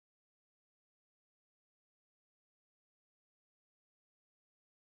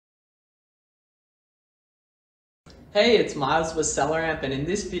Hey, it's Miles with SellerAmp, and in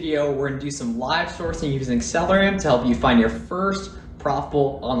this video, we're going to do some live sourcing using SellerAmp to help you find your first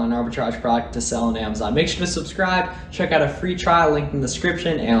profitable online arbitrage product to sell on Amazon. Make sure to subscribe, check out a free trial link in the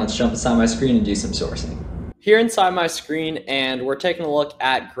description, and let's jump inside my screen and do some sourcing. Here inside my screen, and we're taking a look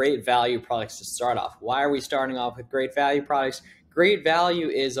at great value products to start off. Why are we starting off with great value products? Great Value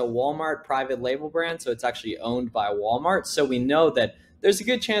is a Walmart private label brand, so it's actually owned by Walmart. So we know that there's a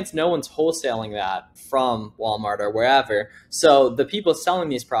good chance no one's wholesaling that from Walmart or wherever. So the people selling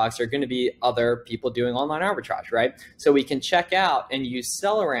these products are going to be other people doing online arbitrage, right? So we can check out and use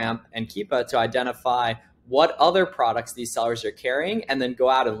SellerAmp and Keepa to identify what other products these sellers are carrying, and then go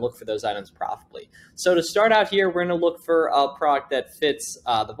out and look for those items profitably. So to start out here, we're going to look for a product that fits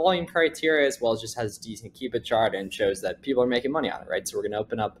the volume criteria, as well as just has a decent Keepa chart and shows that people are making money on it, right? So we're going to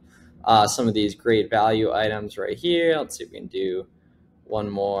open up some of these great value items right here. Let's see if we can do one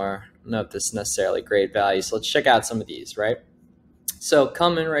more. I don't know if this is necessarily great value, so let's check out some of these, right? So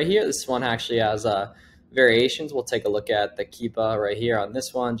coming right here, this one actually has variations. We'll take a look at the Keepa right here on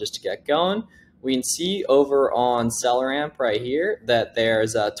this one just to get going. We can see over on SellerAmp right here that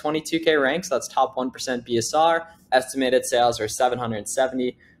there's a 22K rank, so that's top 1% BSR. Estimated sales are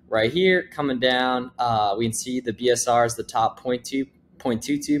 770 right here. Coming down, we can see the BSR is the top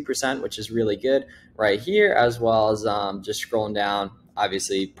 0.22%, which is really good right here, as well as just scrolling down.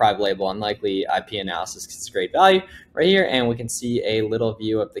 Obviously, private label, unlikely, IP analysis, it's great value right here. And we can see a little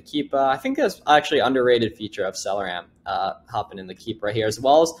view of the Keepa. I think that's actually an underrated feature of SellerAmp, hopping in the Keepa right here, as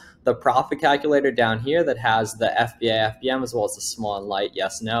well as the profit calculator down here that has the FBA, FBM, as well as the small and light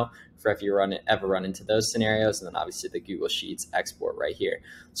yes, no, for if you ever run into those scenarios. And then obviously the Google Sheets export right here.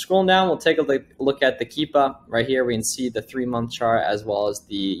 Scrolling down, we'll take a look at the Keepa right here. We can see the 3-month chart as well as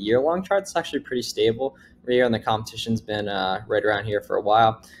the year-long chart. It's actually pretty stable right here, and the competition's been right around here for a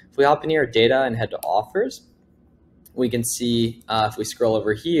while. If we hop in here, data, and head to offers, we can see if we scroll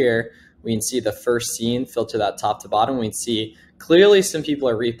over here, we can see the first scene filter that top to bottom. We can see clearly some people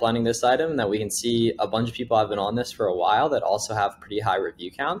are replanning this item, and that we can see a bunch of people have been on this for a while that also have pretty high review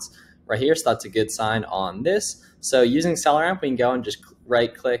counts right here. So that's a good sign on this. So using SellerAmp, we can go and just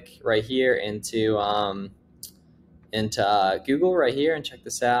right click right here into Google right here and check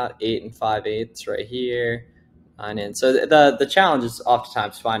this out. 8 5/8 right here. And so the challenge is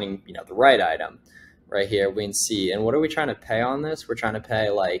oftentimes finding the right item right here. We can see, and what are we trying to pay on this? We're trying to pay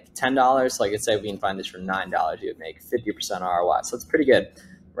like $10. Like let's say we can find this for $9, you would make 50% ROI. So it's pretty good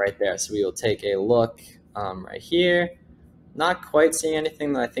right there. So we will take a look right here. Not quite seeing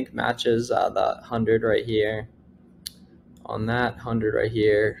anything that I think matches the 100 right here. On that 100 right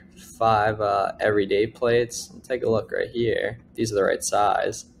here, 5 everyday plates. Take a look right here. These are the right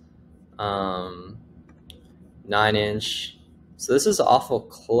size. 9-inch. So this is awful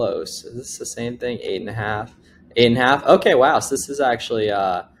close. Is this the same thing? 8.5. 8.5. Okay, wow. So this is actually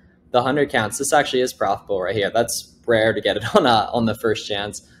the 100 counts. This actually is profitable right here. That's rare to get it on the first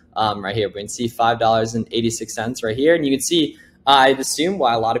chance. Right here, we can see $5.86 right here, and you can see. I'd assume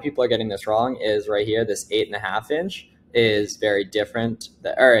why a lot of people are getting this wrong is right here. This 8.5-inch is very different,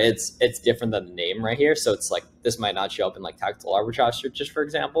 or it's different than the name right here. So it's like this might not show up in like tactical arbitrage searches, for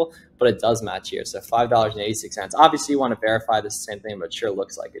example, but it does match here. So $5.86. Obviously, you want to verify this is the same thing, but it sure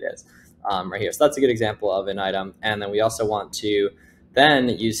looks like it is right here. So that's a good example of an item. And then we also want to then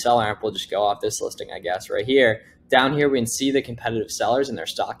use SellerAmp. We'll just go off this listing, I guess, right here. Down here, we can see the competitive sellers and their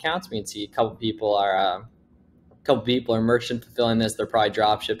stock counts. We can see a couple people are merchant fulfilling this. They're probably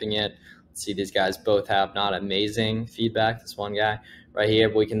drop shipping it. Let's see, these guys both have not amazing feedback. This one guy right here.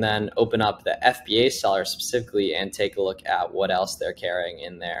 But we can then open up the FBA seller specifically and take a look at what else they're carrying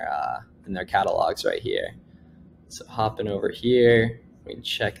in their catalogs right here. So hopping over here, we can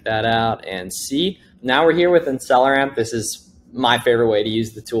check that out and see. Now we're here within SellerAmp. This is my favorite way to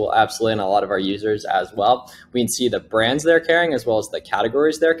use the tool, absolutely, and a lot of our users as well. We can see the brands they're carrying as well as the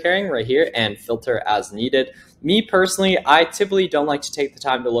categories they're carrying right here and filter as needed. Me personally, I typically don't like to take the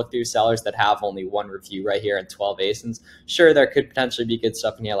time to look through sellers that have only 1 review right here and 12 ASINs. Sure, there could potentially be good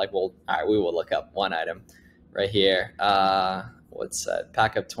stuff in here, like, well, all right, we will look up one item right here. What's that?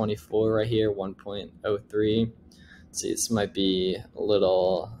 Pack up 24 right here, 1.03. Let's see, this might be a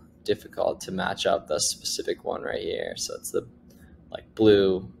little difficult to match up the specific one right here. So it's the like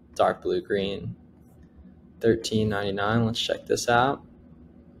blue, dark blue, green, $13.99. Let's check this out.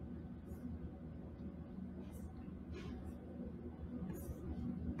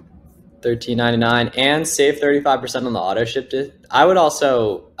 $13.99 and save 35% on the auto ship. I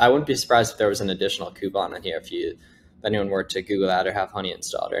wouldn't be surprised if there was an additional coupon in here if anyone were to Google that or have Honey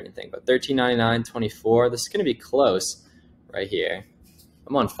installed or anything. But $13.99, 24. This is going to be close right here.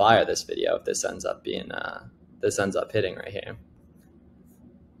 I'm on fire this video if this ends up being this ends up hitting right here.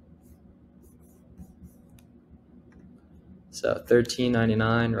 So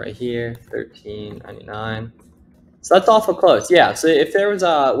 $13.99 right here, $13.99. So that's awful close. Yeah, so if there was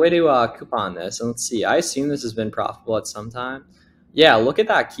a way to coupon this, and let's see, I assume this has been profitable at some time. Yeah, look at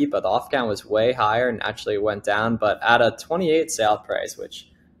that Keepa. The off count was way higher and actually went down, but at a 28 sale price, which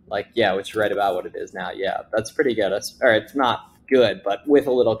is right about what it is now. Yeah, that's pretty good. Or it's not good, but with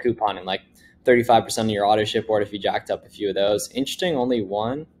a little coupon and like 35% of your auto ship board if you jacked up a few of those. Interesting, only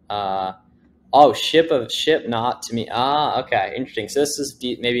one. Oh, ship not to me. Okay, interesting. So this is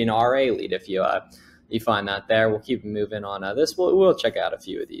maybe an RA lead if you find that there. We'll keep moving on this. We'll check out a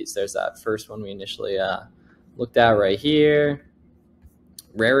few of these. There's that first one we initially looked at right here.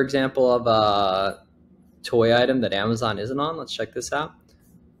 Rare example of a toy item that Amazon isn't on. Let's check this out.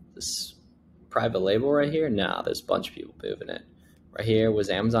 This private label right here. No, there's a bunch of people moving it. Right here, was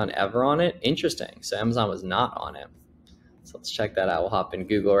Amazon ever on it? Interesting. So Amazon was not on it. So let's check that out. We'll hop in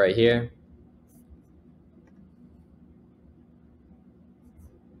Google right here.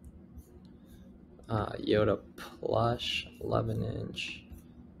 Yoda plush 11-inch.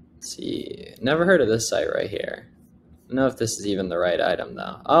 Let's see, never heard of this site right here. I don't know if this is even the right item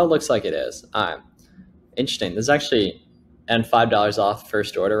though. Oh, it looks like it is. All right, interesting. There's actually and $5 off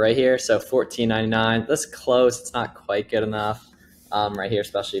first order right here. So $14.99. That's close. It's not quite good enough right here,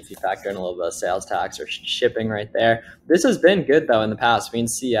 especially if you factor in a little bit of sales tax or shipping right there. This has been good though in the past. We can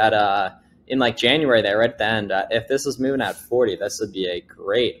see at in like January there, right at the end, if this was moving at 40, this would be a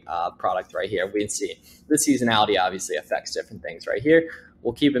great product right here. We can see the seasonality obviously affects different things right here.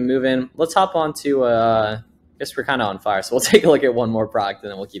 We'll keep it moving. Let's hop on to, I guess we're kind of on fire. So we'll take a look at one more product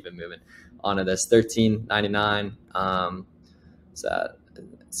and then we'll keep it moving onto this $13.99. So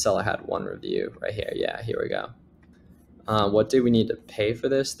seller had one review right here. Yeah, here we go. What do we need to pay for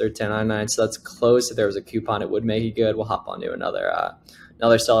this? $13.99. So that's close. If there was a coupon, it would make it good. We'll hop on to another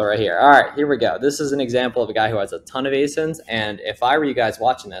seller right here. All right, here we go. This is an example of a guy who has a ton of ASINs. And if I were you guys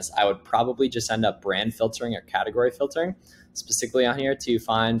watching this, I would probably just end up brand filtering or category filtering specifically on here to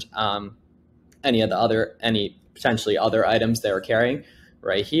find any potentially other items they were carrying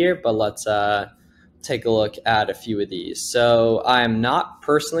right here. But let's take a look at a few of these. So I'm not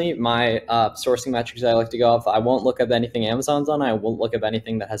personally, my sourcing metrics I like to go off, I won't look up anything Amazon's on. I won't look up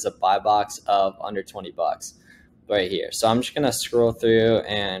anything that has a buy box of under 20 bucks right here. So I'm just gonna scroll through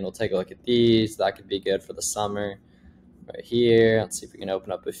and we'll take a look at these. That could be good for the summer right here. Let's see if we can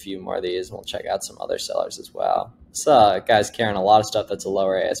open up a few more of these and we'll check out some other sellers as well. This guy's carrying a lot of stuff that's a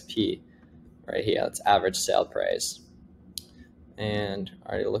lower ASP right here. That's average sale price. And I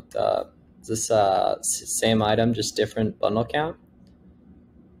already looked up, is this same item, just different bundle count?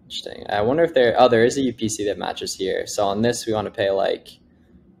 Interesting. I wonder if there is a UPC that matches here. So on this, we want to pay like,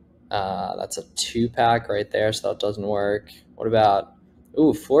 that's a 2-pack right there, so that doesn't work. What about,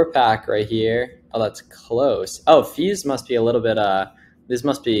 4-pack right here? Oh, that's close. Oh, fees must be a little bit, this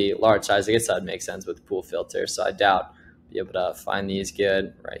must be large size. I guess that would make sense with pool filter, so I doubt I'll be able to find these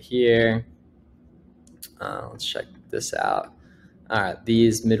good right here. Let's check this out. All right,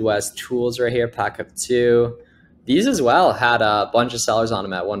 these Midwest tools right here, pack of 2. These as well had a bunch of sellers on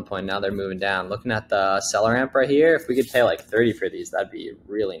them at one point. Now they're moving down. Looking at the SellerAmp right here, if we could pay like 30 for these, that'd be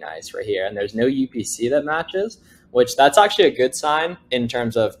really nice right here. And there's no UPC that matches, which that's actually a good sign in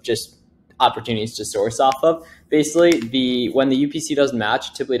terms of just opportunities to source off of. Basically, when the UPC doesn't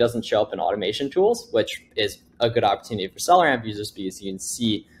match, it typically doesn't show up in automation tools, which is a good opportunity for SellerAmp users because you can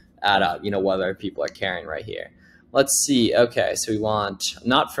see at whether people are carrying right here. Let's see. Okay, so we want,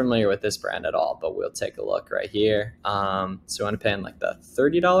 not familiar with this brand at all, but we'll take a look right here. So we want to pay in like the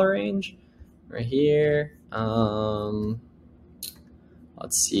 $30 range right here.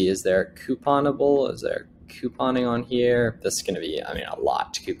 Let's see, is there couponable? Is there couponing on here? This is going to be, a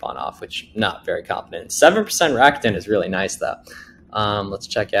lot to coupon off, which not very confident. 7% Rakuten is really nice though. Let's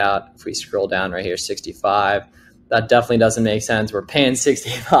check out, if we scroll down right here, 65. That definitely doesn't make sense. We're paying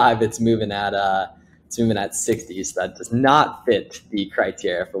 65. It's moving at 60, so that does not fit the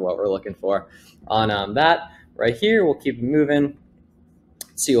criteria for what we're looking for on that right here. We'll keep moving.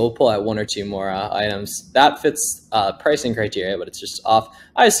 Let's see, we'll pull out one or two more items that fits pricing criteria, but it's just off.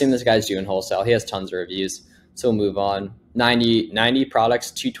 I assume this guy's doing wholesale. He has tons of reviews, so we'll move on. 90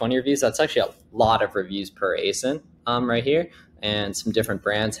 products, 220 reviews. That's actually a lot of reviews per ASIN right here, and some different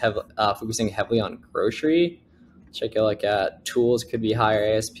brands have focusing heavily on grocery. Check a look at tools, could be higher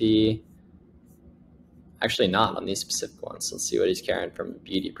ASP. Actually not on these specific ones. Let's see what he's carrying from a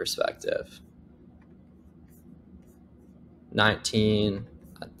beauty perspective. 19,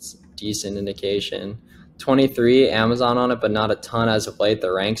 that's a decent indication. 23, Amazon on it, but not a ton as of late.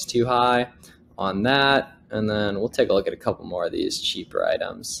 The rank's too high on that. And then we'll take a look at a couple more of these cheaper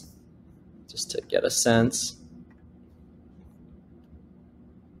items just to get a sense.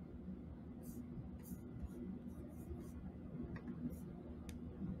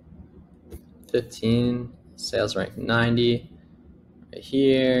 $15, sales rank 90 right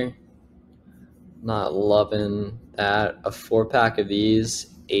here. Not loving that. A 4-pack of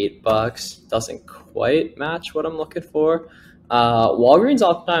these, $8, doesn't quite match what I'm looking for. Walgreens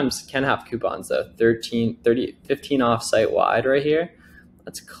oftentimes can have coupons though. 15 off site wide right here.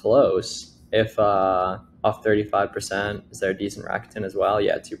 That's close. If off 35%, is there a decent Rakuten as well?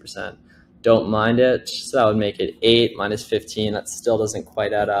 Yeah, 2%. Don't mind it. So that would make it 8 minus 15. That still doesn't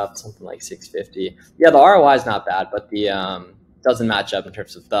quite add up. Something like 650. Yeah, the ROI is not bad, but the doesn't match up in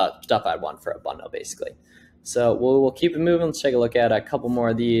terms of the stuff I'd want for a bundle, basically. So we'll keep it moving. Let's take a look at a couple more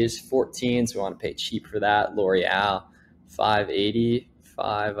of these. 14s, we want to pay cheap for that. L'Oreal, $5.80,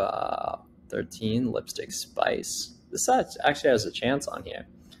 $5.13. Lipstick Spice. This actually has a chance on here.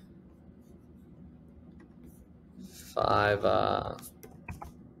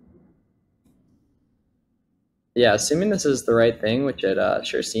 Yeah, assuming this is the right thing, which it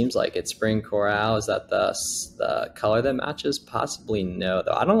sure seems like it. Spring Coral, is that the color that matches? Possibly no,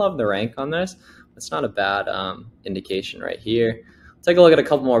 though. I don't love the rank on this. It's not a bad indication right here. Take a look at a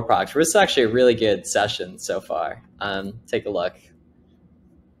couple more products. This is actually a really good session so far. Take a look.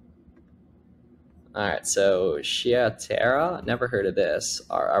 All right, so Shiatera, never heard of this.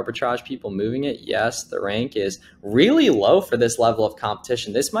 Are Arbitrage people moving it? Yes, the rank is really low for this level of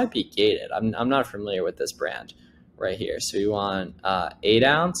competition. This might be gated. I'm not familiar with this brand right here. So we want 8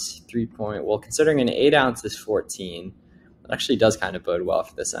 ounce, 3 point. Well, considering an 8 ounce is 14, it actually does kind of bode well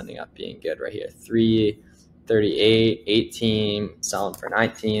for this ending up being good right here. 338, 18, selling for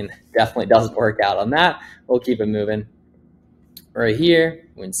 19. Definitely doesn't work out on that. We'll keep it moving. Right here,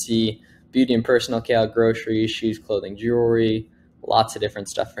 we can see beauty and personal care, groceries, shoes, clothing, jewelry, lots of different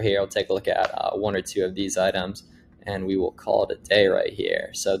stuff for here. I'll take a look at 1 or 2 of these items, and we will call it a day right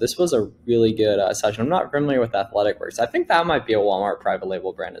here. So this was a really good session. I'm not familiar with Athletic Works. I think that might be a Walmart private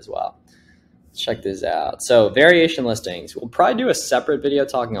label brand as well. Let's check this out. So variation listings. We'll probably do a separate video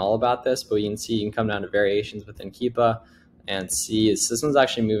talking all about this, but you can see you can come down to variations within Keepa and see this one's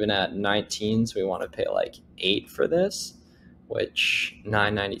actually moving at 19, so we want to pay like 8 for this, which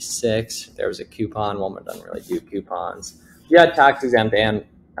 $9.96. There was a coupon. Walmart doesn't really do coupons. You had tax exempt and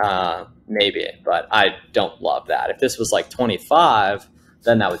maybe, but I don't love that. If this was like 25,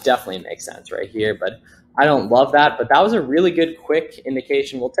 then that would definitely make sense right here, but I don't love that. But that was a really good quick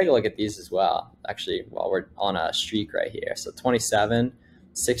indication. We'll take a look at these as well, actually, while we're on a streak right here. So 27,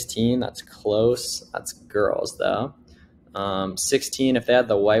 16, that's close. That's girls though. 16, if they had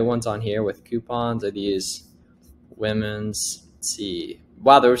the white ones on here with coupons, are these women's? Let's see.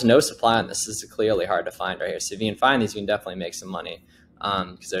 Wow, there was no supply on this. This is clearly hard to find right here. So if you can find these, you can definitely make some money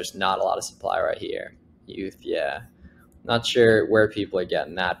because there's not a lot of supply right here. Youth, yeah. Not sure where people are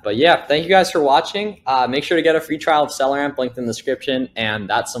getting that. But yeah, thank you guys for watching. Make sure to get a free trial of SellerAmp linked in the description. And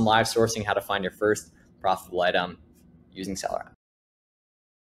that's some live sourcing, how to find your first profitable item using SellerAmp.